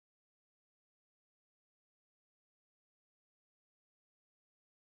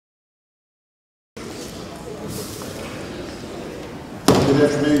Good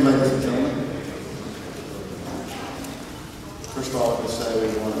afternoon, ladies and gentlemen. First of all, I want to say we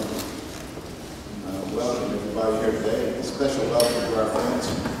want to welcome everybody here today. A special welcome to our friends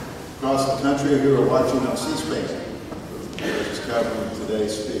across the country who are watching on C-SPAN, which is covering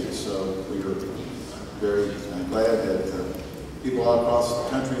today's speech. So we are very glad that people all across the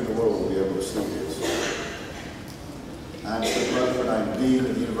country and the world will be able to see this. I'm Steve Rutherford. I'm Dean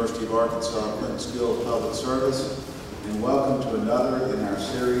of the University of Arkansas Clinton School of Public Service, and welcome to another in our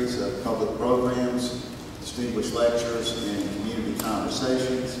series of public programs, distinguished lectures, and community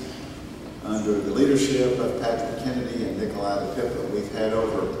conversations under the leadership of Patrick Kennedy and Nikolai DePippa. We've had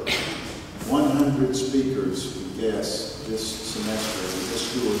over 100 speakers and guests this semester,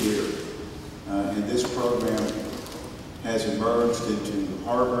 this school year, and this program has emerged into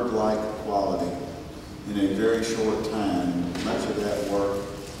Harvard-like quality in a very short time. Much of that work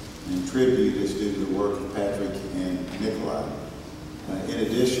and tribute is due to the work of Patrick and Nikolai. In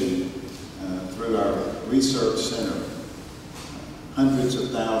addition, through our research center, hundreds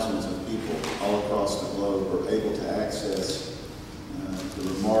of thousands of people all across the globe were able to access the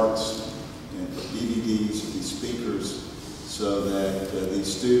remarks and the DVDs of these speakers so that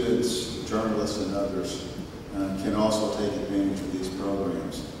these students, journalists, and others can also take advantage of these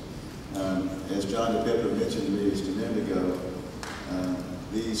programs. As John DePippa mentioned to me just a minute ago,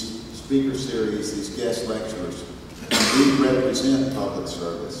 these speaker series, these guest lectures, we represent public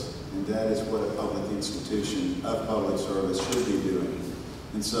service, and that is what a public institution of public service should be doing.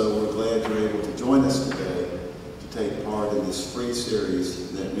 And so we're glad you're able to join us today to take part in this free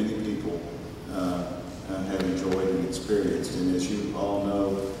series that many people have enjoyed and experienced. And as you all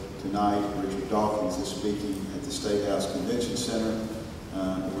know, tonight Richard Dawkins is speaking at the State House Convention Center.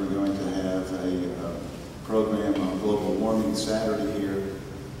 We're going to have a program on global warming Saturday here,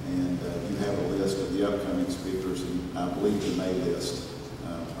 and you have a list of the upcoming speakers, and I believe the May list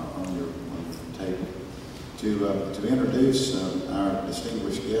on your table. To introduce our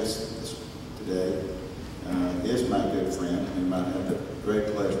distinguished guest today is my good friend, whom I have the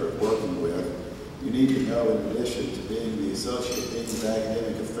great pleasure of working with. You need to know, in addition to being the Associate Dean of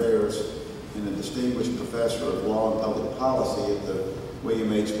Academic Affairs and a distinguished professor of law and public policy at the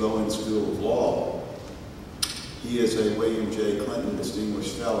William H. Bowen School of Law, he is a William J. Clinton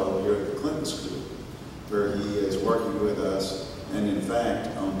Distinguished Fellow here at the Clinton School, where he is working with us, and in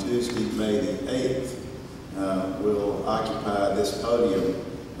fact, on Tuesday, May the 8th, will occupy this podium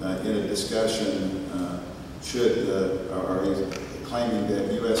in a discussion or he's claiming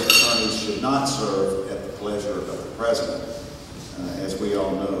that U.S. attorneys should not serve at the pleasure of the President. As we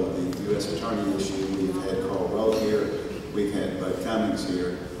all know, the U.S. attorney issue, we've had Carl Rowe here, we've had Bud Cummings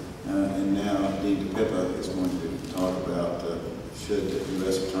here, and now Dean DePippa is going to talk about should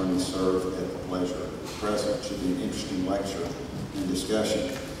U.S. attorneys serve at the pleasure of the President. Should be an interesting lecture and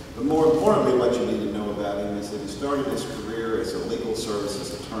discussion. But more importantly, what you need to know about him is that he started his career as a legal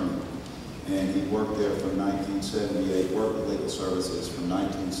services attorney, and he worked there from 1978, worked with legal services from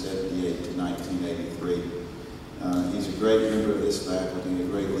 1978 to 1983. He's a great member of this faculty and a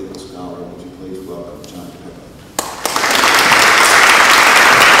great legal scholar. Would you please welcome John DePippa?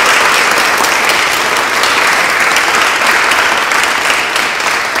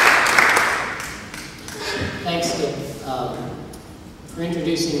 Thanks, Dick, for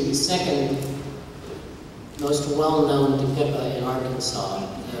introducing the second most well-known DePippa in Arkansas.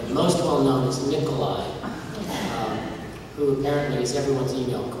 The most well-known is Nikolai, who apparently is everyone's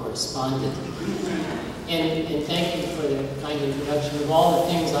email correspondent. And thank you for the kind introduction. Of all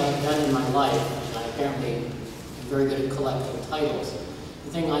the things I have done in my life, and I apparently am very good at collecting titles,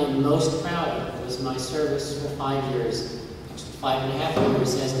 the thing I am most proud of was my service for 5 years, actually 5.5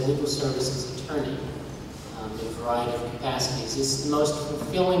 years, as a legal services attorney in a variety of capacities. It's the most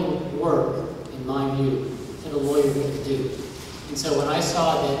fulfilling work, in my view, that a lawyer can do. And so when I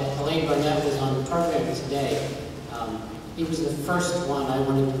saw that Helaine Barnet was on the program today, he was the first one I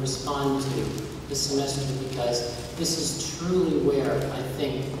wanted to respond to this semester, because this is truly where I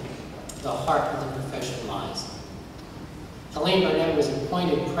think the heart of the profession lies. Helaine Barnet was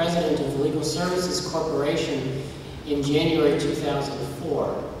appointed president of the Legal Services Corporation in January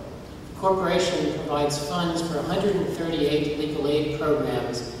 2004. The corporation provides funds for 138 legal aid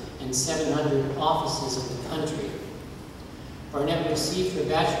programs and 700 offices in the country. Barnet received her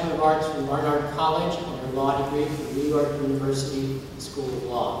Bachelor of Arts from Barnard College and her law degree from New York University School of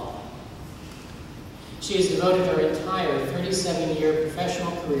Law. She has devoted her entire 37-year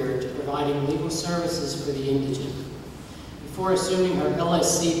professional career to providing legal services for the indigent. Before assuming her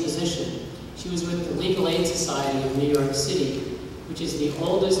LSC position, she was with the Legal Aid Society of New York City, which is the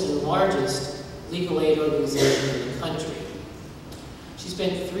oldest and largest legal aid organization in the country. She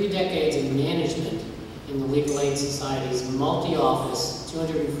spent 3 decades in management in the Legal Aid Society's multi-office,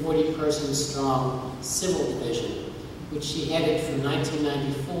 240-person strong civil division, which she headed from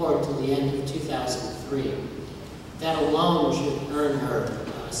 1994 until the end of 2003. That alone should earn her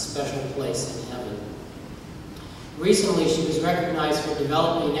a special place in heaven. Recently, she was recognized for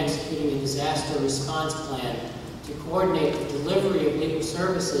developing and executing a disaster response plan to coordinate the delivery of legal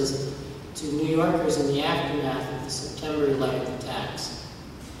services to New Yorkers in the aftermath of the September 11th attacks.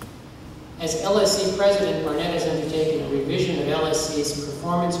 As LSC President, Barnet has undertaken a revision of LSC's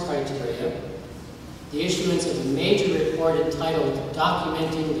performance criteria, the issuance of a major report entitled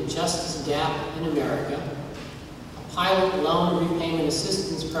Documenting the Justice Gap in America, a pilot loan repayment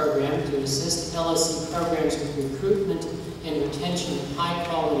assistance program to assist LSC programs with recruitment and retention of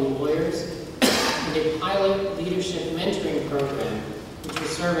high-quality lawyers, and a pilot leadership mentoring program which will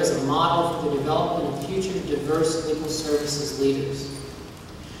serve as a model for the development of future diverse legal services leaders.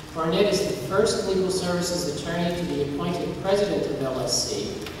 Barnet is the first legal services attorney to be appointed president of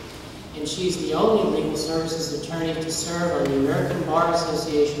LSC, and she's the only legal services attorney to serve on the American Bar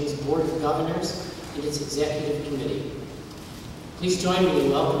Association's Board of Governors and its executive committee. Please join me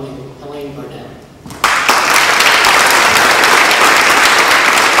in welcoming Helaine Barnet.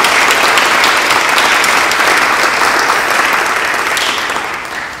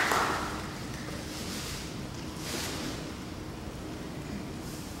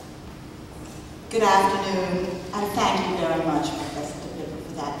 Good afternoon, and thank you very much, Professor DeViver,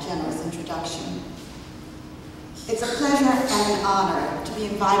 for that generous introduction. It's a pleasure and an honor to be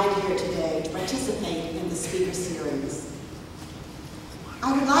invited here today to participate in the speaker series.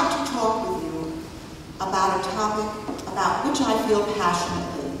 I would like to talk with you about a topic about which I feel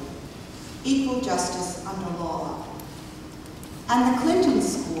passionately: equal justice under law. And the Clinton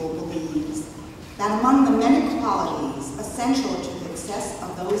School believes that among the many qualities essential to the success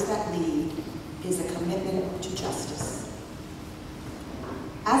of those that lead is a commitment to justice.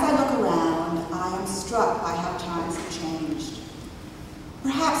 As I look around, I am struck by how times have changed.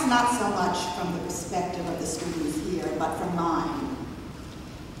 Perhaps not so much from the perspective of the students here, but from mine.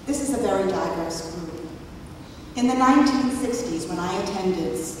 This is a very diverse group. In the 1960s, when I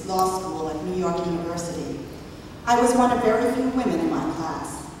attended law school at New York University, I was one of very few women in my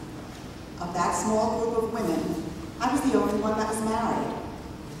class. Of that small group of women, I was the only one that was married.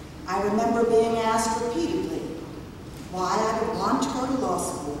 I remember being asked repeatedly why I would want to go to law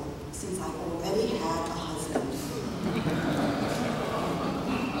school since I already had a husband.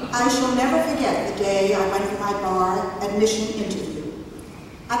 I shall never forget the day I went for my bar admission interview.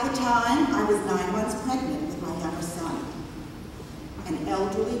 At the time, I was 9 months pregnant with my younger son. An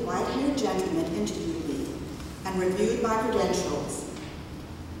elderly, white-haired gentleman interviewed me and reviewed my credentials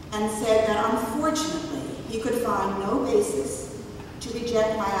and said that unfortunately he could find no basis to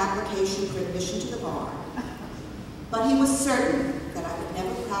reject my application for admission to the bar, but he was certain that I would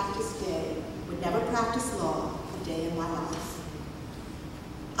never practice law a day in my life.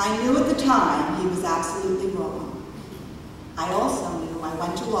 I knew at the time he was absolutely wrong. I also knew I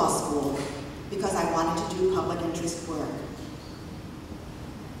went to law school because I wanted to do public interest work.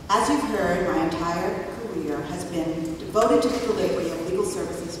 As you've heard, my entire career has been devoted to the delivery of legal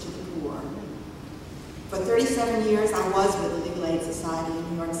services to the poor. For 37 years, I was with the Legal Aid Society in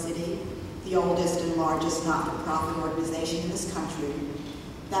New York City, the oldest and largest not-for-profit organization in this country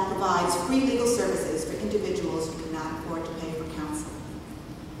that provides free legal services for individuals who cannot afford to pay for counsel.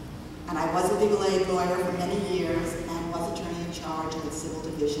 And I was a legal aid lawyer for many years and was attorney in charge of its civil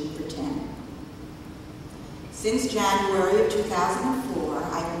division for 10. Since January of 2004,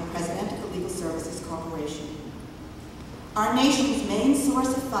 I've been president of the Legal Services Corporation. Our nation's main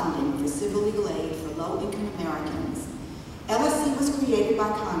source of funding for civil legal aid for low-income Americans, LSC was created by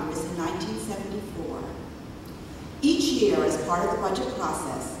Congress in 1974. Each year, as part of the budget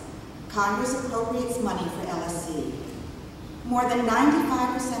process, Congress appropriates money for LSC. More than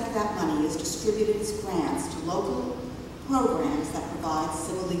 95% of that money is distributed as grants to local programs that provide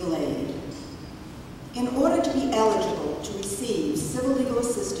civil legal aid. In order to be eligible to receive civil legal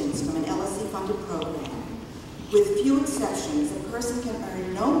assistance from an LSC-funded program, with few exceptions, a person can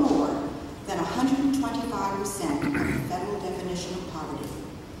earn no more than 125% of the federal definition of poverty,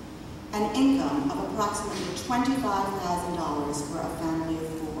 an income of approximately $25,000 for a family of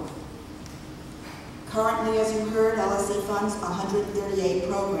 4. Currently, as you heard, LSC funds 138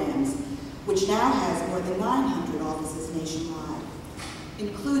 programs, which now has more than 900 offices nationwide,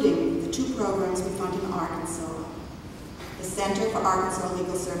 including the 2 programs we fund in Arkansas, the Center for Arkansas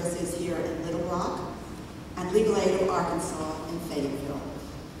Legal Services here in Little Rock, and Legal Aid of Arkansas in Fayetteville.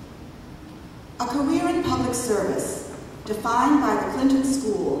 A career in public service defined by the Clinton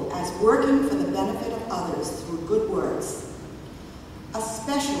School as working for the benefit of others through good works,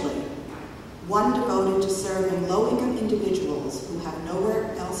 especially one devoted to serving low-income individuals who have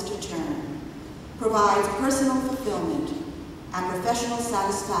nowhere else to turn, provides personal fulfillment and professional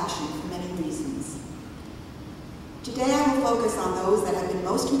satisfaction for many reasons. Today I will focus on those that have been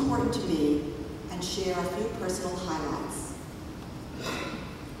most important to me and share a few personal highlights.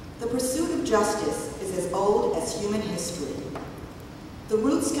 The pursuit of justice is as old as human history. The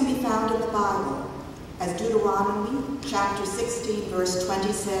roots can be found in the Bible, as Deuteronomy chapter 16, verse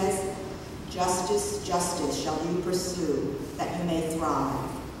 20 says, "Justice, justice shall you pursue, that you may thrive."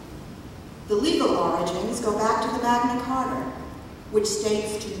 The legal origins go back to the Magna Carta, which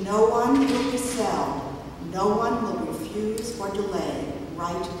states, "To no one will we sell, no one will refuse or delay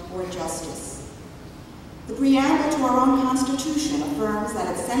right or justice." The preamble to our own Constitution affirms that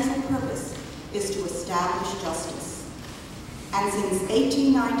its central purpose is to establish justice. And since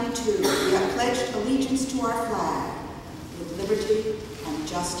 1892, we have pledged allegiance to our flag with liberty and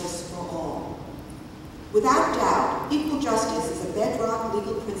justice for all. Without doubt, equal justice is a bedrock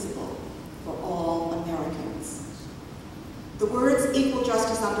legal principle for all Americans. The words "equal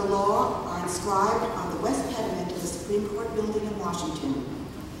justice under law" are inscribed on the west pediment of the Supreme Court building in Washington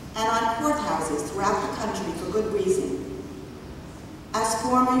and on courthouses throughout the country for good reason. As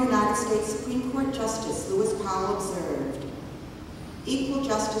former United States Supreme Court Justice Lewis Powell observed, equal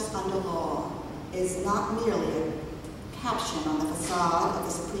justice under law is not merely a caption on the facade of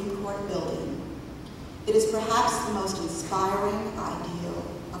the Supreme Court building. It is perhaps the most inspiring ideal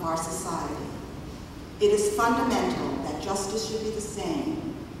of our society. It is fundamental that justice should be the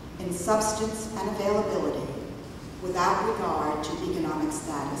same in substance and availability without regard to economic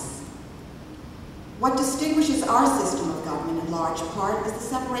status. What distinguishes our system of government in large part is the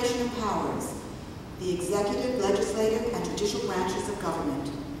separation of powers, the executive, legislative, and judicial branches of government.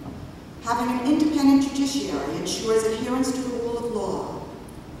 Having an independent judiciary ensures adherence to the rule of law.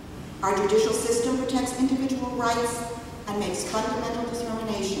 Our judicial system protects individual rights and makes fundamental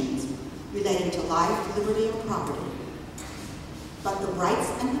determinations relating to life, liberty, and property. But the rights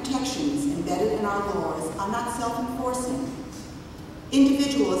and protections embedded in our laws are not self-enforcing.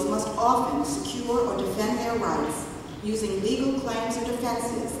 Individuals must often secure or defend their rights using legal claims or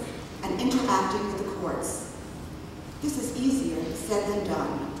defenses and interacting with the courts. This is easier said than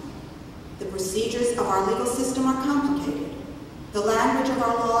done. The procedures of our legal system are complicated. The language of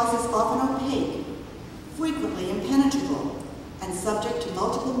our laws is often opaque, frequently impenetrable, and subject to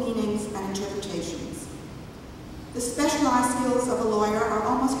multiple meanings and interpretations. The specialized skills of a lawyer are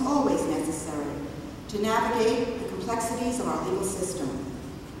almost always necessary to navigate the complexities of our legal system.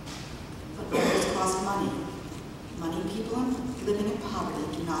 But lawyers cost money, money people living in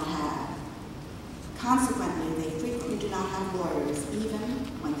poverty do not have. Consequently, they frequently do not have lawyers, even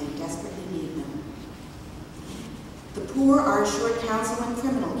when they desperately need them. The poor are assured counsel in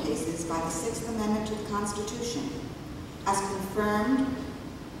criminal cases by the Sixth Amendment to the Constitution, as confirmed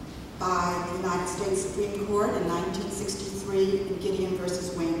by the United States Supreme Court in 1963 in Gideon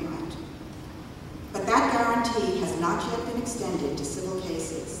versus Wainwright. But that guarantee has not yet been extended to civil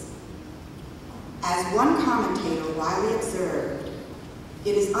cases. As one commentator widely observed,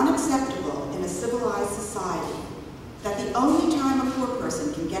 it is unacceptable in a civilized society that the only time a poor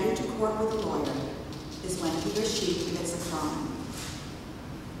person can get into court with a lawyer is when he or she commits a crime.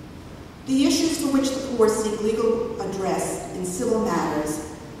 The issues for which the poor seek legal redress in civil matters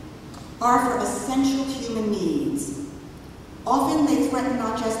are for essential human needs. Often they threaten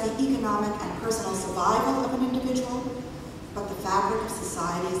not just the economic and personal survival of an individual, but the fabric of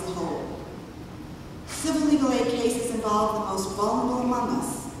society as a whole. Civil legal aid cases involve the most vulnerable among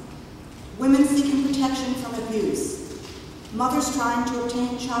us: women seeking protection from abuse, mothers trying to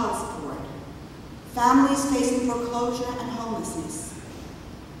obtain child support, families facing foreclosure and homelessness,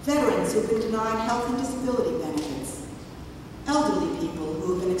 veterans who've been denied health and disability benefits, elderly people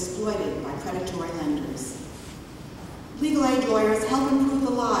who have been exploited by predatory lenders. Legal aid lawyers help improve the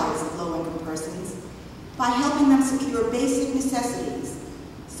lives of low-income persons by helping them secure basic necessities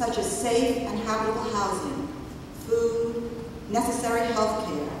such as safe and habitable housing, food, necessary health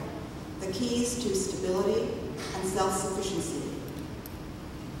care, the keys to stability and self-sufficiency.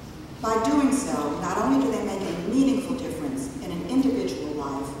 By doing so, not only do they make a meaningful difference in an individual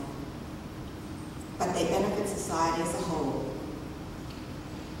life, but they benefit society as a whole.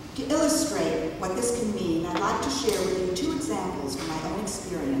 To illustrate what this can mean, I'd like to share with you two examples from my own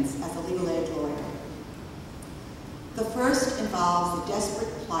experience as a legal aid lawyer. The first involves the desperate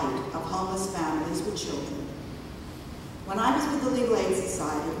plight of homeless families with children. When I was with the Legal Aid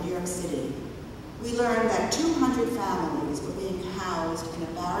Society of New York City, we learned that 200 families were being housed in a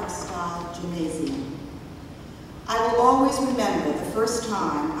barrack-style gymnasium. I will always remember the first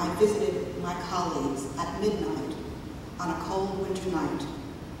time I visited my colleagues at midnight on a cold winter night.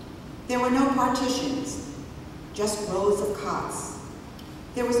 There were no partitions, just rows of cots.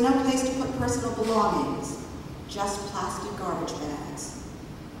 There was no place to put personal belongings, just plastic garbage bags.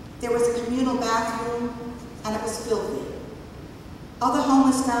 There was a communal bathroom, and it was filthy. Other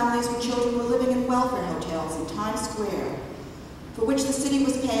homeless families with children were living in welfare hotels in Times Square, for which the city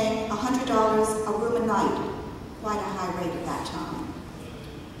was paying $100 a room a night, quite a high rate at that time.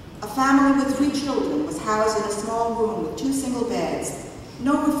 A family with 3 children was housed in a small room with 2 single beds,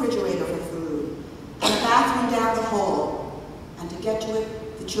 no refrigerator for food, and a bathroom down the hall, and to get to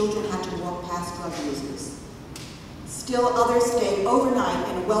it, the children had to walk past drug users. Still others stayed overnight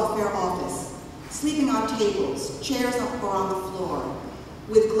in a welfare office, sleeping on tables, chairs or on the floor,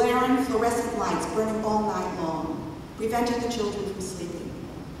 with glaring fluorescent lights burning all night long, preventing the children from sleeping.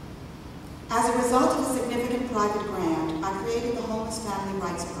 As a result of a significant private grant, I created the Homeless Family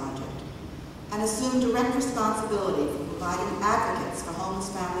Rights Project and assumed direct responsibility for providing advocates for homeless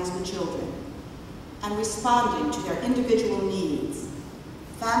families with children and responding to their individual needs,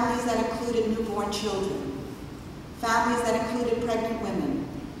 families that included newborn children, families that included pregnant women,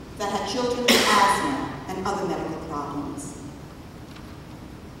 that had children with asthma and other medical problems.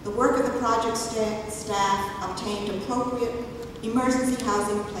 The work of the project staff obtained appropriate emergency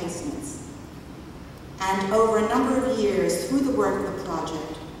housing placements. And over a number of years, through the work of the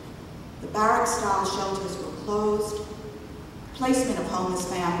project, the barrack-style shelters were closed, placement of homeless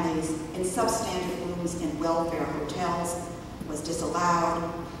families in substandard rooms in welfare hotels was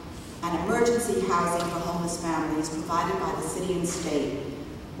disallowed, and emergency housing for homeless families provided by the city and state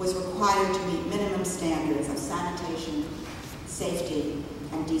was required to meet minimum standards of sanitation, safety,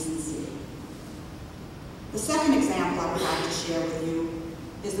 and decency. The second example I would like to share with you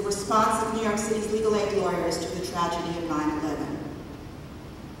is the response of New York City's legal aid lawyers to the tragedy of 9/11.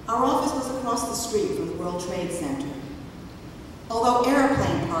 Our office was across the street from the World Trade Center. Although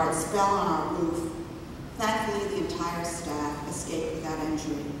airplane parts fell on our roof, thankfully the entire staff escaped without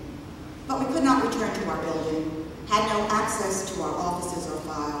injury. But we could not return to our building, had no access to our offices or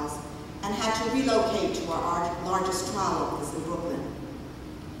files, and had to relocate to our largest trial office in Brooklyn.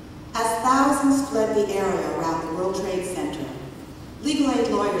 As thousands fled the area around the World Trade Center, legal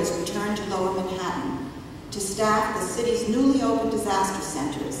aid lawyers returned to Lower Manhattan to staff the city's newly opened disaster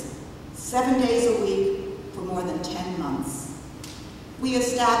centers 7 days a week for more than 10 months. We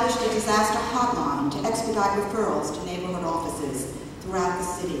established a disaster hotline to expedite referrals to neighborhood offices throughout the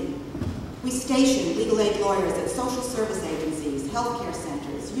city. We stationed legal aid lawyers at social service agencies, healthcare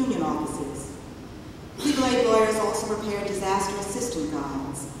centers, union offices. Legal aid lawyers also prepared disaster assistance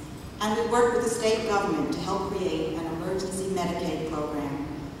guides, and we worked with the state government to help create an emergency Medicaid program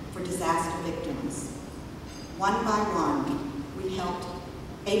for disaster victims. One by one, we helped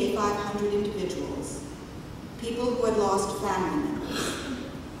 8,500 individuals, people who had lost family members,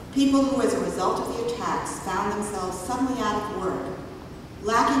 people who, as a result of the attacks, found themselves suddenly out of work,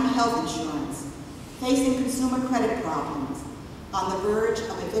 lacking health insurance, facing consumer credit problems, on the verge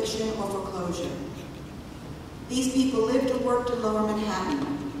of eviction or foreclosure. These people lived and worked in Lower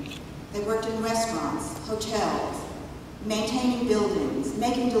Manhattan. They worked in restaurants, hotels, maintaining buildings,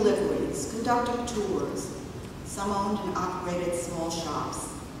 making deliveries, conducting tours. Some owned and operated small shops.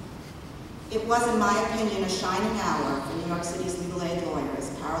 It was, in my opinion, a shining hour for New York City's legal aid lawyers,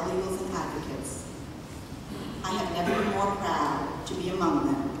 paralegals, and advocates. I have never been more proud to be among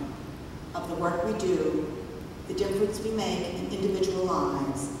them, of the work we do, the difference we make in individual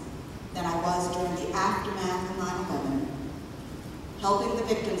lives, than I was during the aftermath of 9/11, helping the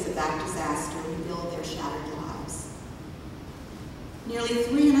victims of that disaster rebuild their shattered lives. Nearly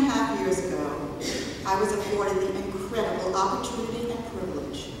 3.5 years ago, I was afforded the incredible opportunity and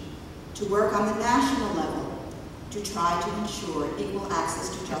privilege to work on the national level to try to ensure equal access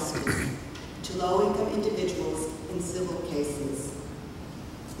to justice to low-income individuals in civil cases.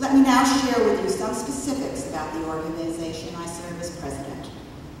 Let me now share with you some specifics about the organization I serve as president,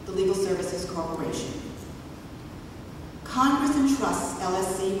 the Legal Services Corporation. Congress entrusts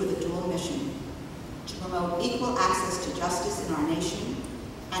LSC with a dual mission: to promote equal access to justice in our nation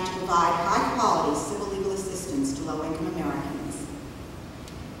and to provide high-quality civil legal assistance to low-income Americans.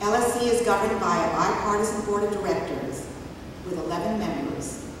 LSC is governed by a bipartisan board of directors with 11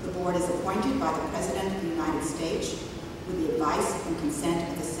 members. The board is appointed by the President of the United States with the advice and consent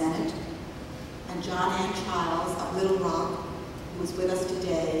of the Senate. And John Ann Childs of Little Rock, who is with us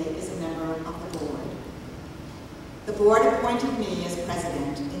today, is a member of the board. The board appointed me as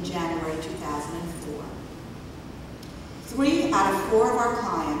president in January 2004. 3 out of 4 of our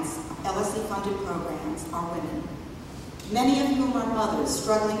clients of LSE-funded programs are women, many of whom are mothers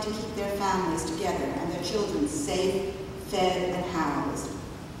struggling to keep their families together and their children safe, fed, and housed.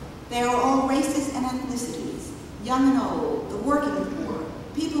 They are all races and ethnicities, young and old, the working poor,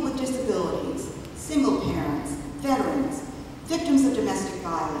 people with disabilities, single parents, veterans, victims of domestic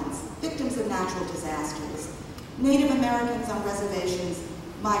violence, victims of natural disasters, Native Americans on reservations,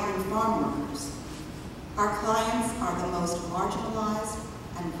 migrant farm workers. Our clients are the most marginalized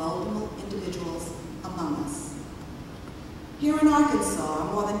and vulnerable individuals among us. Here in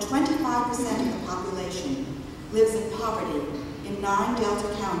Arkansas, more than 25% of the population lives in poverty in 9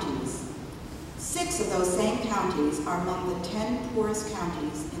 Delta counties. 6 of those same counties are among the 10 poorest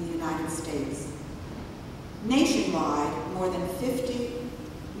counties in the United States. Nationwide, more than 50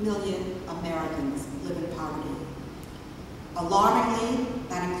 million Americans live in poverty. Alarmingly,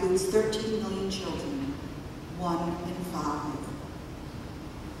 that includes 13 million children, 1 in 5.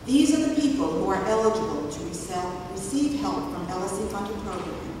 These are the people who are eligible to receive help from LSE-funded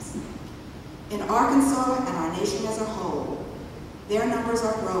programs. In Arkansas and our nation as a whole, their numbers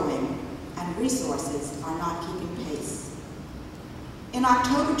are growing and resources are not keeping pace. In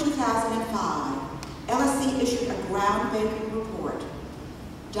October 2005, LSE issued a groundbreaking report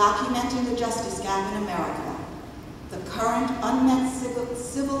documenting the justice gap in America, the current unmet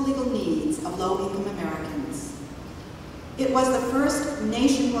civil legal needs of low-income Americans. It was the first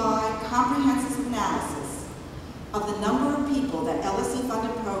nationwide comprehensive analysis of the number of people that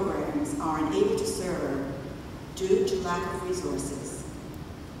LSE-funded programs are unable to serve due to lack of resources.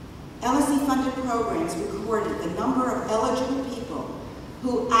 LSE-funded programs recorded the number of eligible people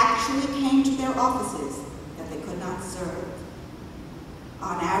who actually came to their offices that they could not serve.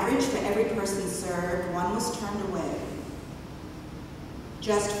 On average, for every person served, 1 was turned away.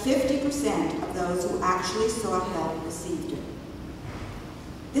 Just 50% of those who actually sought help received it.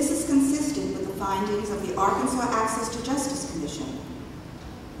 This is consistent with the findings of the Arkansas Access to Justice Commission,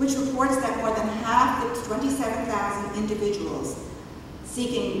 which reports that more than half the 27,000 individuals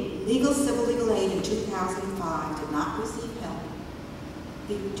seeking civil legal aid in 2005 did not receive help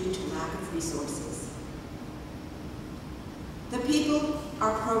due to lack of resources. The people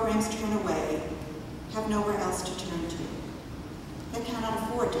our programs turn away have nowhere else to turn to. They cannot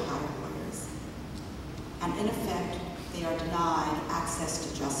afford to hire lawyers, and in effect, they are denied access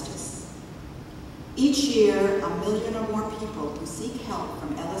to justice. Each year, 1 million or more people who seek help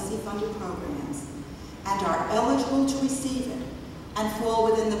from LSE-funded programs and are eligible to receive it and fall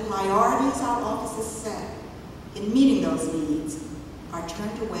within the priorities our offices set in meeting those needs are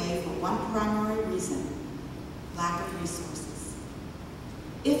turned away for one primary reason: lack of resources.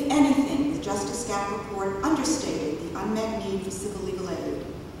 If anything, the Justice Gap Report understated the unmet need for civil legal aid.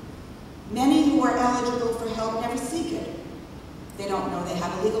 Many who are eligible for help never seek it. They don't know they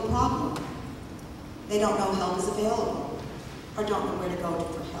have a legal problem. They don't know help is available, or don't know where to go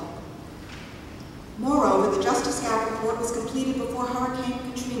for help. Moreover, the Justice Gap Report was completed before Hurricane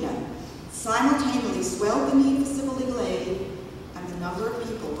Katrina simultaneously swelled the need for civil legal aid and the number of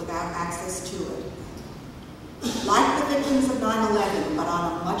people without access to it. Like the victims of 9/11, but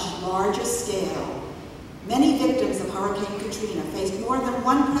on a much larger scale, many victims of Hurricane Katrina faced more than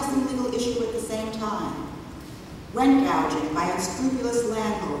one pressing legal issue at the same time: rent gouging by unscrupulous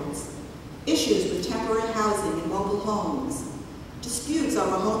landlords, issues with temporary housing in mobile homes, disputes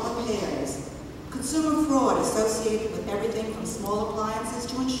over home repairs, consumer fraud associated with everything from small appliances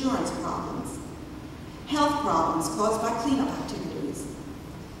to insurance problems, health problems caused by cleanup activities,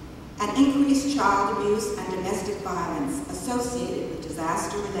 and increased child abuse and domestic violence associated with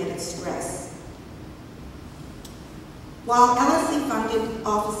disaster-related stress. While LSE-funded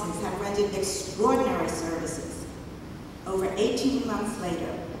offices have rendered extraordinary services, over 18 months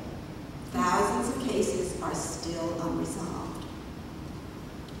later, thousands of cases are still unresolved.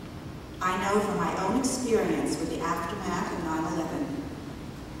 I know from my own experience with the aftermath of 9/11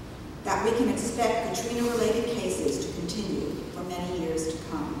 that we can expect Katrina-related cases to continue for many years to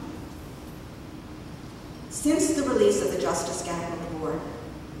come. Since the release of the Justice Gap Report,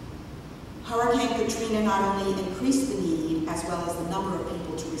 Hurricane Katrina not only increased the need as well as the number of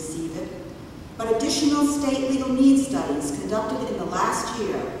people to receive it, but additional state legal needs studies conducted in the last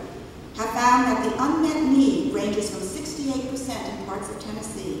year have found that the unmet need ranges from 68% in parts of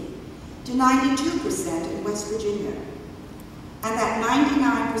Tennessee to 92% in West Virginia, and that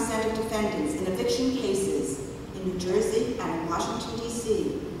 99% of defendants in eviction cases in New Jersey and in Washington,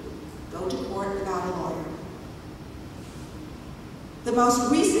 D.C. go to court without a lawyer. The most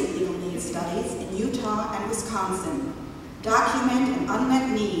recent legal needs studies in Utah and Wisconsin document an unmet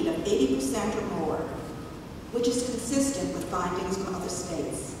need of 80% or more, which is consistent with findings from other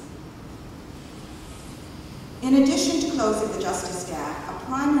states. In addition to closing the justice gap, a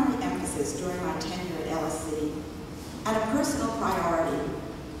primary emphasis during my tenure at LSC, and a personal priority,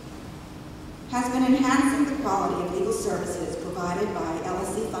 has been enhancing the quality of legal services provided by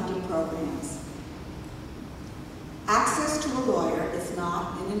LSC-funded programs. Access to a lawyer is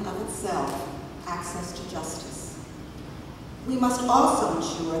not, in and of itself, access to justice. We must also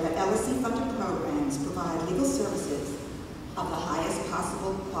ensure that LSC-funded programs provide legal services of the highest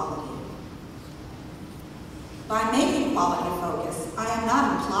possible quality. By making quality a focus, I am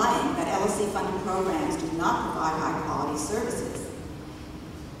not implying that LSC-funded programs do not provide high-quality services.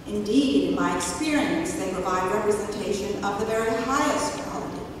 Indeed, in my experience, they provide representation of the very highest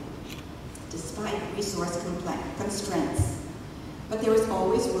quality, despite resource constraints. But there is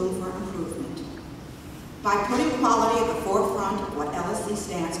always room for improvement. By putting quality at the forefront of what LSC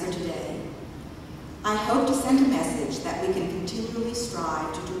stands for today, I hope to send a message that we can continually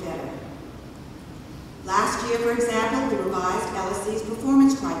strive to do better. Last year, for example, we revised LSC's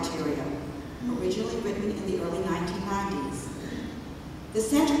performance criteria, originally written in the early 1990s. The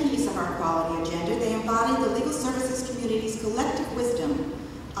centerpiece of our quality agenda, they embody the legal services community's collective wisdom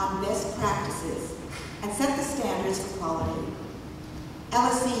on best practices and set the standards for quality.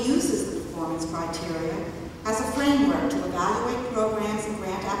 LSC uses the performance criteria as a framework to evaluate programs and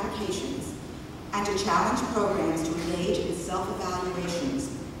grant applications and to challenge programs to engage in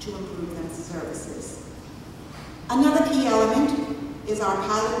self-evaluations to improve their services. Another key element is our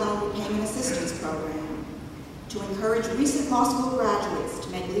pilot loan repayment assistance program to encourage recent law school graduates to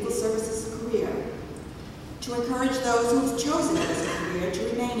make legal services a career, to encourage those who have chosen it as a career to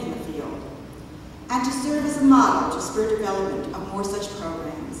remain in the field, and to serve as a model to spur development of more such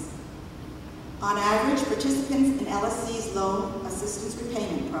programs. On average, participants in LSC's loan assistance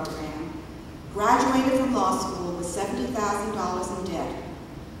repayment program graduated from law school with $70,000 in debt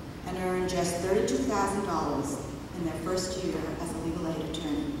and earned just $32,000 in their first year as a legal aid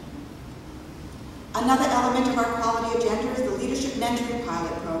attorney. Another element of our quality agenda is the Leadership Mentoring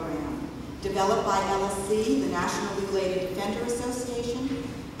Pilot Program, developed by LSC, the National Legal Aid Defender Association,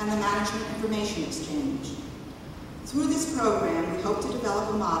 and the Management Information Exchange. Through this program, we hope to develop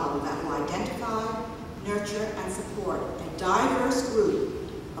a model that will identify, nurture, and support a diverse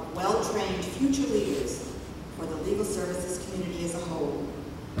group of well-trained future leaders for the legal services community as a whole.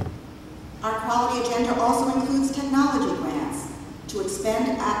 Our quality agenda also includes technology grants to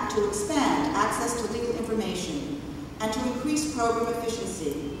expand access to legal information and to increase program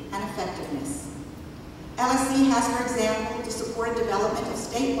efficiency and effectiveness. LSC has, for example, to support development of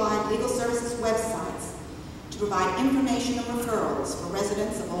statewide legal services websites to provide information and referrals for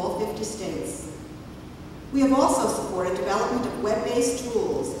residents of all 50 states. We have also supported development of web-based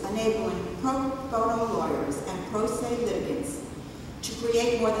tools enabling pro bono lawyers and pro se litigants to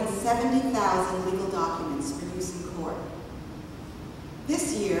create more than 70,000 legal documents for use in court.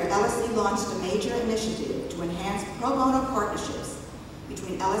 This year, LSC launched a major initiative to enhance pro bono partnerships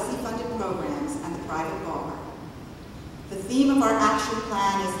between LSC-funded programs and the private bar. The theme of our action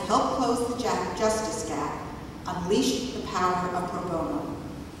plan is Help Close the Justice Gap, Unleash the Power of Pro Bono.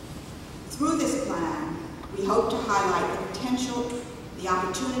 Through this plan, we hope to highlight the potential, the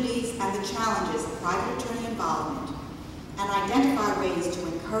opportunities, and the challenges of private attorney involvement and identify ways to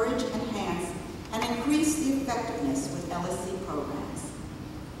encourage, enhance, and increase the effectiveness with LSC programs.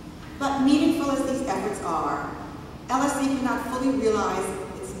 But meaningful as these efforts are, LSC cannot fully realize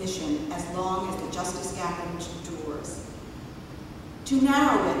its mission as long as the justice gap endures. To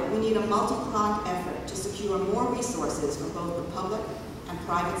narrow it, we need a multi-pronged effort to secure more resources for both the public and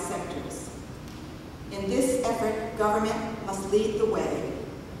private sectors. In this effort, government must lead the way,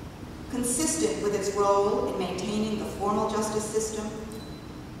 consistent with its role in maintaining the formal justice system,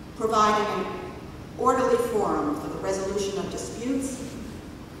 providing an orderly forum for the resolution of disputes,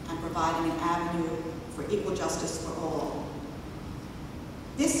 and providing an avenue for equal justice for all.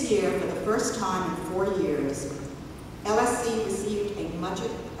 This year, for the first time in 4 years, LSC received a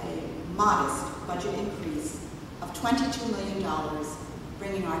modest budget increase of $22 million,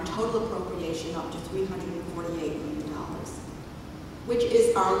 bringing our total appropriation up to $348 million, which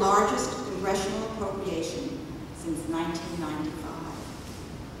is our largest congressional appropriation since 1995.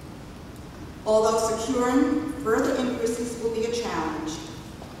 Although securing further increases will be a challenge,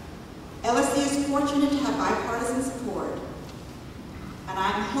 LSC is fortunate to have bipartisan support, and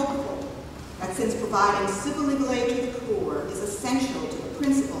I'm hopeful that since providing civil legal aid to the poor is essential to the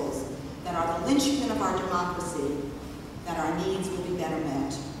principles that are the linchpin of our democracy, that our needs will be better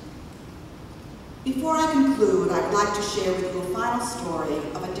met. Before I conclude, I would like to share with you a final story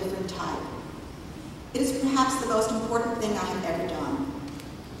of a different type. It is perhaps the most important thing I have ever done,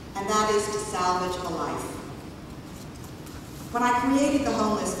 and that is to salvage a life. When I created the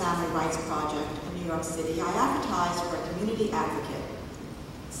Homeless Family Rights Project in New York City, I advertised for a community advocate,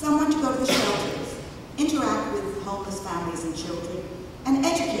 someone to go to the shelters, interact with homeless families and children, and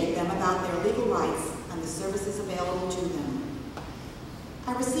educate them about their legal rights and the services available to them.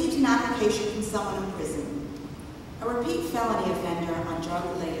 I received an application from someone in prison, a repeat felony offender on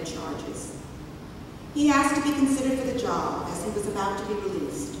drug-related charges. He asked to be considered for the job as he was about to be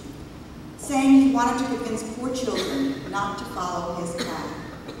released, saying he wanted to convince poor children not to follow his path.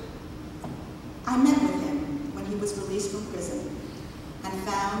 I met with him when he was released from prison and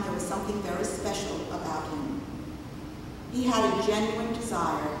found there was something very special about him. He had a genuine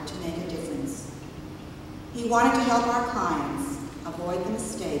desire to make a difference. He wanted to help our clients avoid the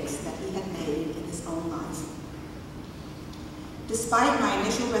mistakes that he had made in his own life. Despite my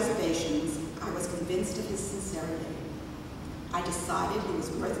initial reservations, I was convinced of his sincerity. I decided he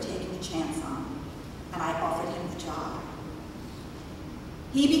was worth taking a chance on, and I offered him the job.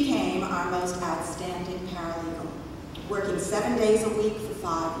 He became our most outstanding paralegal, working 7 days a week for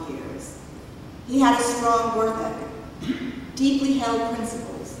 5 years. He had a strong work ethic, deeply held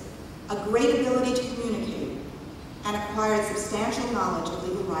principles, a great ability to communicate, and acquired substantial knowledge of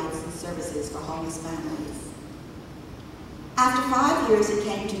legal rights and services for homeless families. After 5 years, he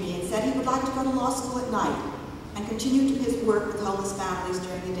came to me and said he would like to go to law school at night and continue his work with homeless families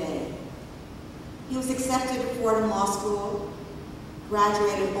during the day. He was accepted at Fordham Law School,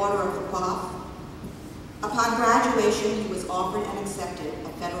 graduated Order of the Coif. Upon graduation, he was offered and accepted a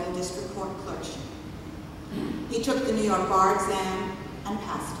federal district court clerkship. He took the New York bar exam and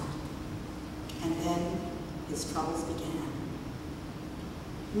passed it. And then his troubles began.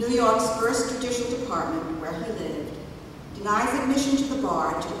 New York's first judicial department, where he lived, denies admission to the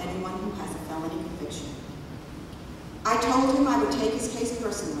bar to anyone who has a felony conviction. I told him I would take his case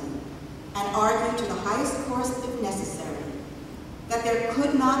personally and argue to the highest court if necessary that there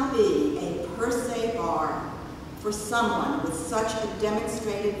could not be a per se bar for someone with such a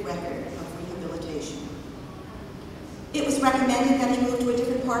demonstrated record of rehabilitation. It was recommended that he move to a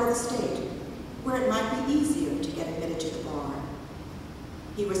different part of the state, where it might be easier to get admitted to the bar.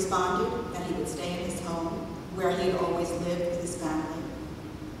 He responded that he would stay in his home, where he had always lived with his family.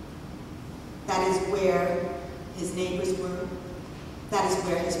 That is where his neighbors were. That is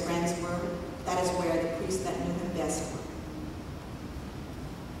where his friends were. That is where the priests that knew him best were.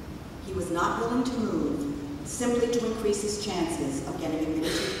 He was not willing to move simply to increase his chances of getting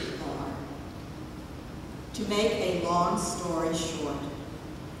admitted to the bar. To make a long story short,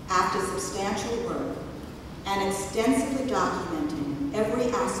 after substantial work and extensively documenting every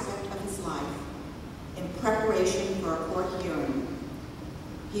aspect of his life in preparation for a court hearing,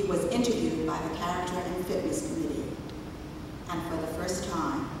 he was interviewed by the Character and Fitness Committee, and for the first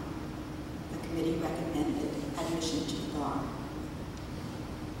time, the committee recommended admission to the bar.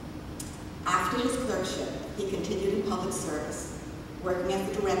 After his clerkship, he continued in public service, working as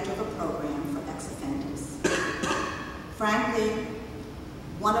the director of a program for ex-offenders. Frankly,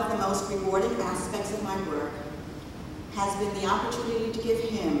 one of the most rewarding aspects of my work has been the opportunity to give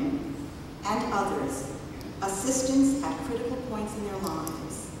him and others assistance at critical points in their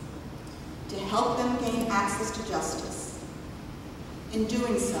lives, to help them gain access to justice. In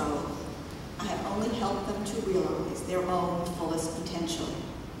doing so, I have only helped them to realize their own fullest potential.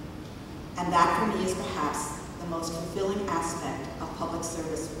 And that for me is perhaps the most fulfilling aspect of public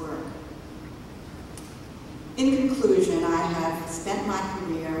service work. In conclusion, I have spent my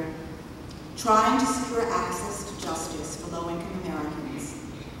career trying to secure access to justice for low-income Americans.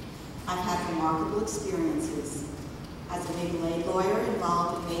 I've had remarkable experiences as a legal aid lawyer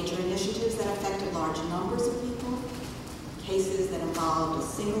involved in major initiatives that affected large numbers of people, cases that involved a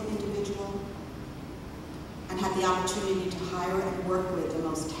single individual, and had the opportunity to hire and work with the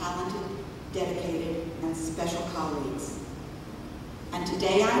most talented, dedicated, and special colleagues. And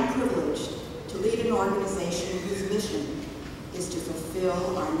today I am privileged to lead an organization whose mission is to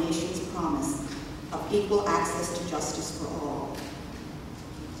fulfill our nation's promise of equal access to justice for all.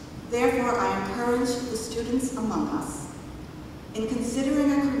 Therefore, I encourage the students among us, in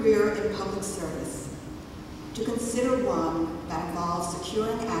considering a career in public service, to consider one that involves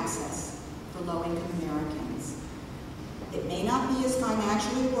securing access for low-income Americans. It may not be as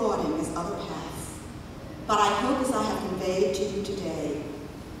financially rewarding as other paths, but I hope, as I have conveyed to you today,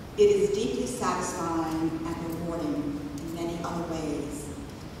 it is deeply satisfying and rewarding in many other ways.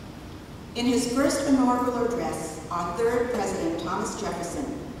 In his first inaugural address, our third president, Thomas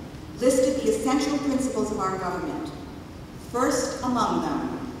Jefferson, listed the essential principles of our government. First among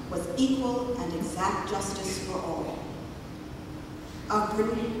them was equal and exact justice for all. Of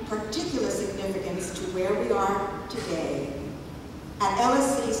particular significance to where we are today, at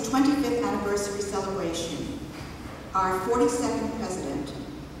LSC's 25th anniversary celebration, our 42nd president,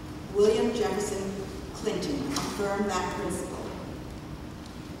 William Jefferson Clinton, affirmed that principle.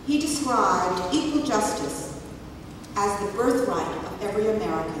 He described equal justice as the birthright of every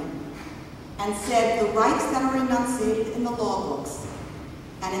American, and said the rights that are enunciated in the law books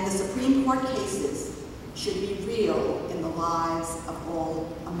and in the Supreme Court cases should be real in the lives of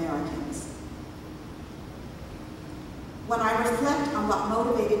all Americans. When I reflect on what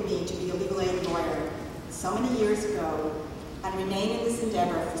motivated me to be a legal aid lawyer so many years ago and remain in this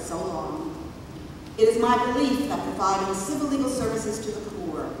endeavor for so long, it is my belief that providing civil legal services to the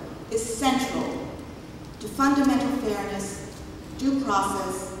poor is central to fundamental fairness, due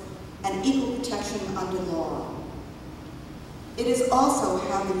process, and equal protection under law. It is also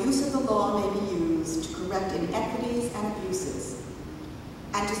how the use of the law may be used to correct inequities and abuses,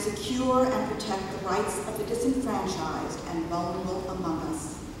 and to secure and protect the rights of the disenfranchised and vulnerable among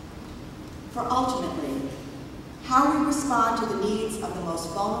us. For ultimately, how we respond to the needs of the most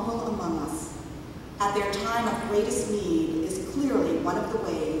vulnerable among us at their time of greatest need is clearly one of the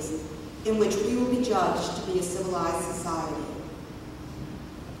ways in which we will be judged to be a civilized society.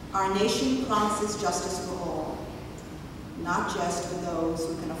 Our nation promises justice for all, not just for those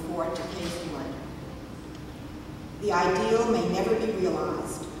who can afford to pay for it. The ideal may never be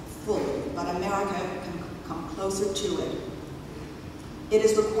realized fully, but America can come closer to it. It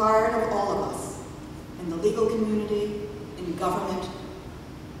is required of all of us, in the legal community, in government,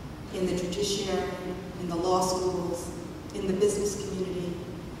 in the judiciary, in the law schools, in the business community,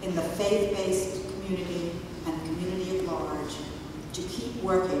 in the faith-based community, and community at large, to keep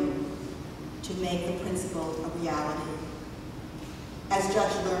working to make the principle a reality. As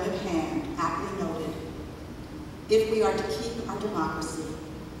Judge Learned Hand aptly noted, if we are to keep our democracy,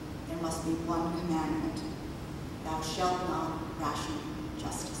 there must be one commandment: thou shalt not ration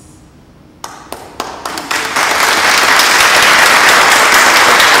justice.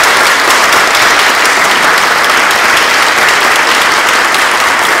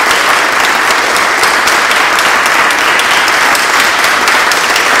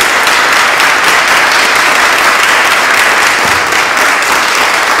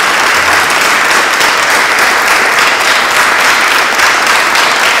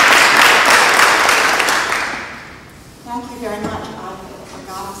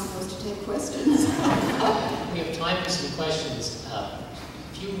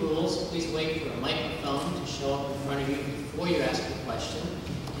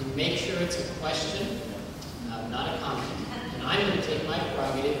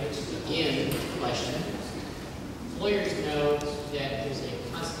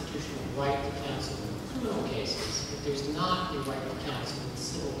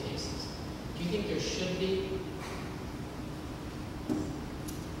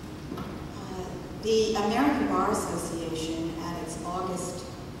 The American Bar Association, at its August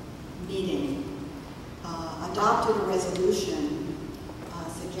meeting, adopted a resolution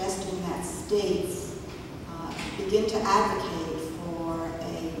suggesting that states begin to advocate for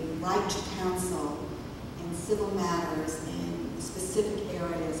a right to counsel in civil matters in specific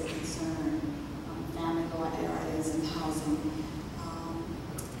areas of concern, family law areas and housing.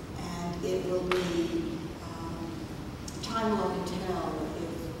 And it will be, time will only tell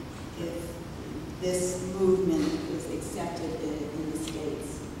if this movement is accepted in the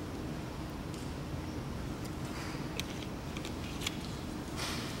states.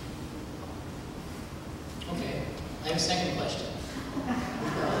 Okay, I have a second question.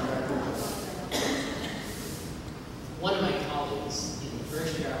 One of my colleagues in the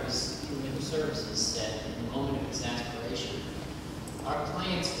first year I was in legal services said, in the moment of exasperation, our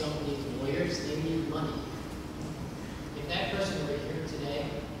clients don't need lawyers, they need money. If that person were here today,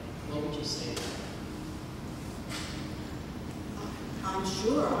 what would you say to them? I'm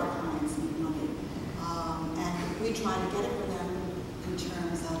sure our clients need money, and we try to get it for them in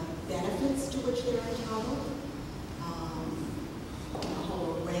terms of benefits to which they're entitled, a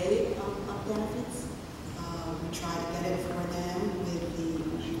whole array of benefits. We try to get it for them with the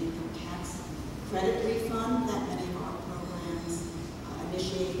income tax credit refund that many of our programs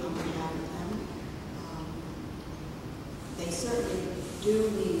initiate on behalf of them. They certainly do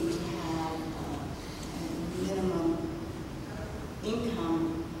need to have a minimum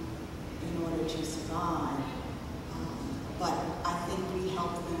income in order to survive, but I think we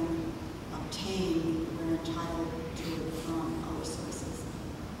help them obtain their entitlement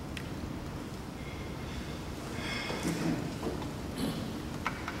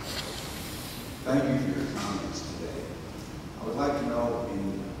thank you for your comments today. I would like to know,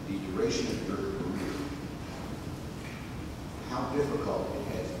 in the duration of your career, how difficult it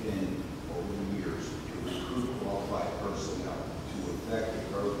has been over the years to recruit qualified personnel to effect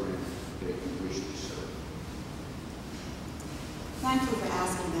the program that you wish to serve. Thank you for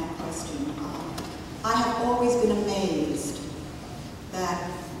asking that question. I have always been amazed that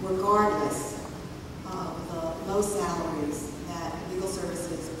regardless of the low salaries that legal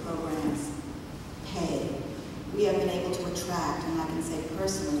services programs pay, we have been able to attract, and I can say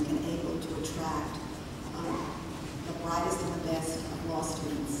personally, been able to attract the brightest and the best of law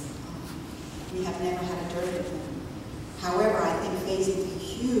students. We have never had a dearth of them. However, I think facing the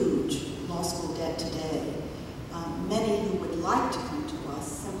huge law school debt today, many who would like to come to us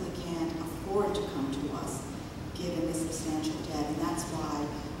simply can't afford to come to us given the substantial debt, and that's why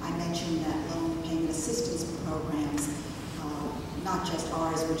I mentioned that loan repayment assistance programs, not just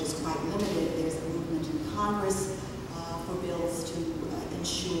ours, which is quite limited. There's a movement in Congress for bills to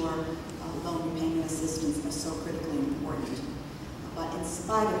ensure loan repayment assistance are so critically important. But in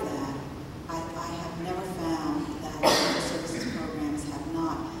spite of that, I have never found that legal services programs have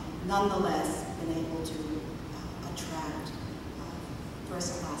not nonetheless been able to attract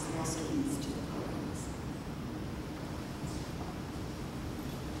first-class law students to the programs.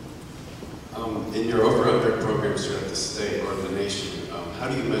 In your overall grant programs throughout the state or the nation, how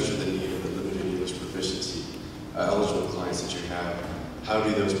do you measure the need of the limited English proficiency eligible clients that you have? How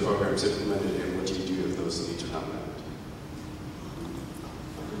do those programs implemented, and what do you do if those needs are not met?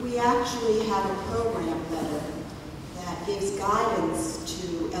 We actually have a program letter that gives guidance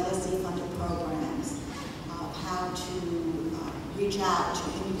to LSE-funded programs of how to reach out to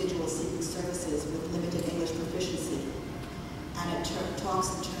individuals seeking services with limited English proficiency. And it talks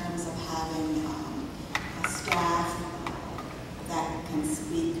in terms of having a staff that can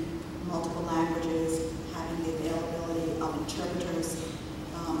speak multiple languages, having the availability of interpreters.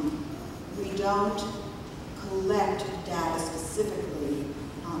 We don't collect data specifically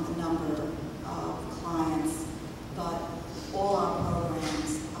on the number of clients, but all our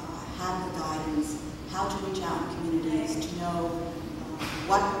programs have the guidance, how to reach out in communities, to know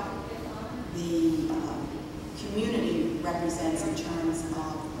what the community represents in terms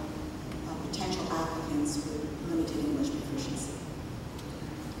of potential applicants with limited English proficiency.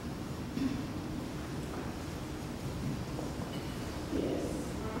 Yes,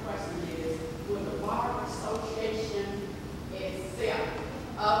 my question is, will the Bar Association accept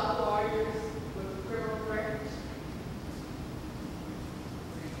other lawyers with criminal records?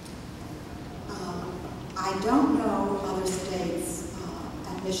 I don't know other states'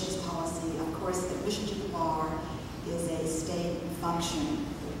 admissions policy. Of course, admission to the bar is a state function.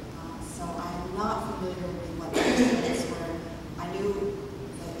 So I am not familiar with what the states were. I knew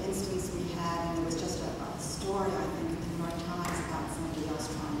the instance we had, and there was just a story, I think, in the New York Times about somebody else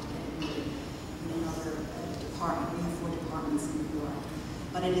trying to get admitted in another department. We have 4 departments in New York.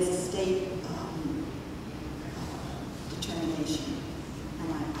 But it is a state determination. And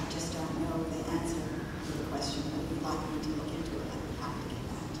I just don't know the answer to the question, but if you'd like me to look into it, I'd be happy to get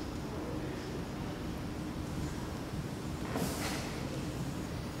back to you.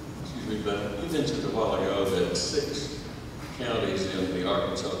 Excuse me, but you mentioned a while ago that 6 counties in the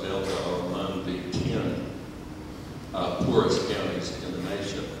Arkansas Delta are among the 10 poorest counties in the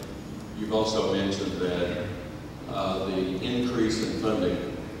nation. You've also mentioned that the increase in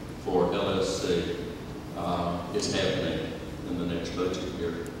funding for LSC is happening in the next budget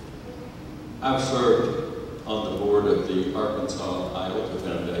year. I've served on the board of the Arkansas Iota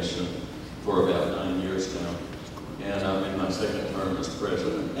Foundation for about 9 years now, and I'm in my 2nd term as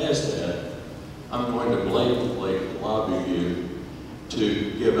president. As that, I'm going to blatantly lobby you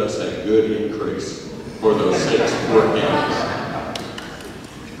to give us a good increase for those 6 poor counties.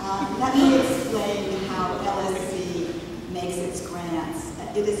 Let me explain how LSC makes its grants.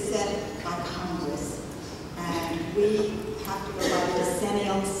 It is set by Congress, and we have to go by the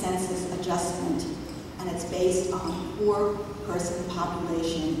decennial census adjustment, and it's based on poor person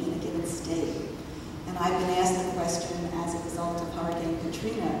population in a given state. And I've been asked the question as a result of Hurricane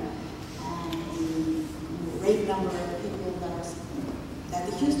Katrina, and the great number of people that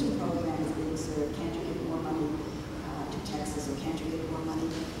the Houston program is being served. Can't you give more money to Texas, or can't you give more money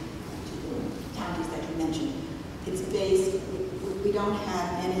to the counties that you mentioned? It's based, we don't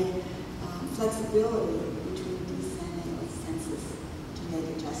have any flexibility between decennial census to make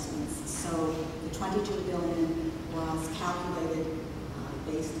adjustments. So the $22 billion was calculated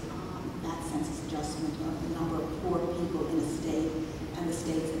based on that census adjustment of the number of poor people in a state, and the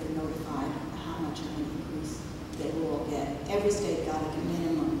states have been notified of how much of an increase they will all get. Every state got a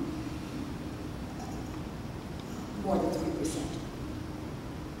minimum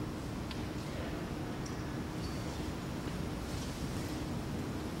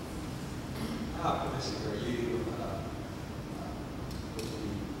optimistic are you with the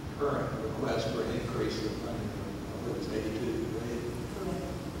current request for an increase of funding of what is 82 million?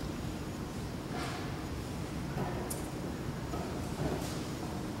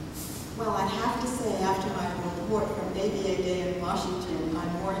 Well, I'd have to say, after my report from ABA Day in Washington,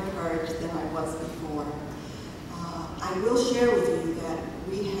 I'm more encouraged than I was before. I will share with you that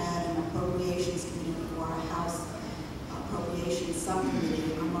we had an appropriations committee for our House Appropriations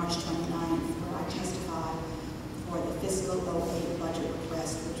Subcommittee on March 29th, where I testified for the fiscal 08 budget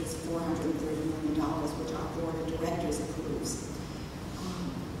request, which is $430 million, which our board of directors approves.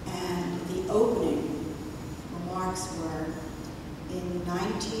 And the opening remarks were, in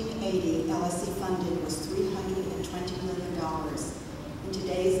 1980, LSC funding was $320 million. In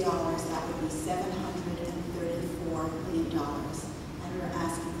today's dollars, that would be $734 million, and we're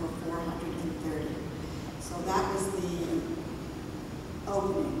asking for $430. So that was the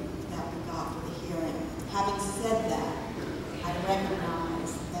opening that we got for the hearing. Having said that, I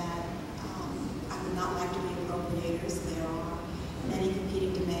recognize that I would not like to be appropriators. There are many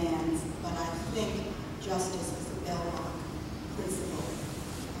competing demands, but I think justice is a bedrock principle,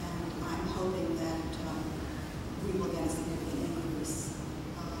 and I'm hoping that we will get a significant increase.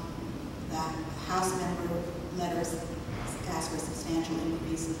 That House member letters ask for a substantial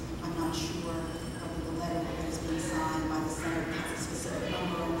increase. I'm not sure whether the letter that is being signed by the Senate has a specific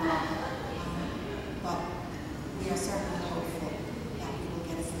number or not, but we are certainly hopeful that we will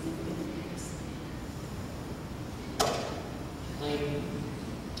get a significant increase. Helaine,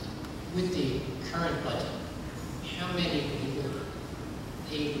 with the current budget, how many legal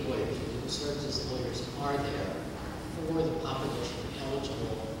paid lawyers, legal services lawyers are there for the population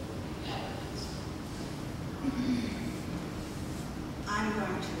eligible applicants? I'm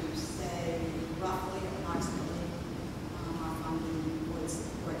going to say roughly, approximately, our funding would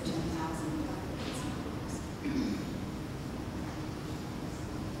support 10,000 applicants.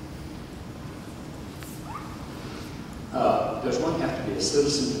 Does one have to be a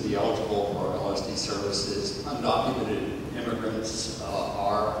citizen to be eligible for LSD services? Undocumented immigrants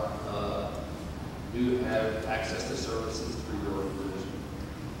do have access to services through your organization?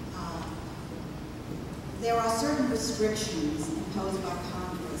 There are certain restrictions imposed by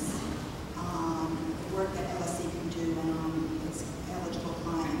Congress on the work that LSC can do and on its eligible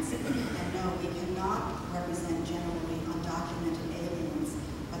clients. And no, we cannot represent generally undocumented aliens,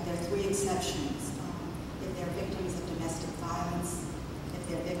 but there are 3 exceptions. If they're victims of domestic violence, if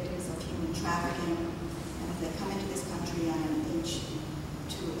they're victims of human trafficking, and if they come into this country on an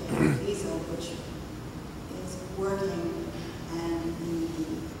H-2A visa, which is working, and the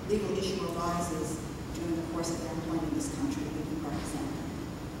legal issue arises during the course of their employment in this country, we can represent them.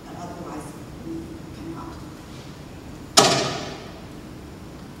 But otherwise, we cannot.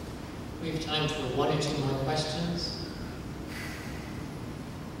 We have time for 1 or 2 more questions.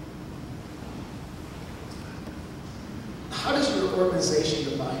 How does your organization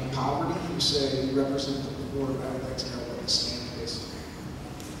define poverty? You say you represent the board, but I would like to know what the standard is.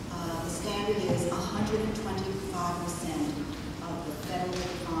 The standard is 125% of the federally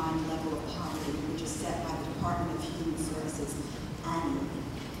defined level of poverty, which is set by the Department of Human Services annually.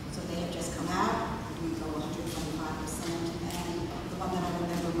 So they have just come out, we go 125%, and the one that I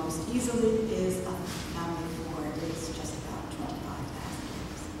remember most easily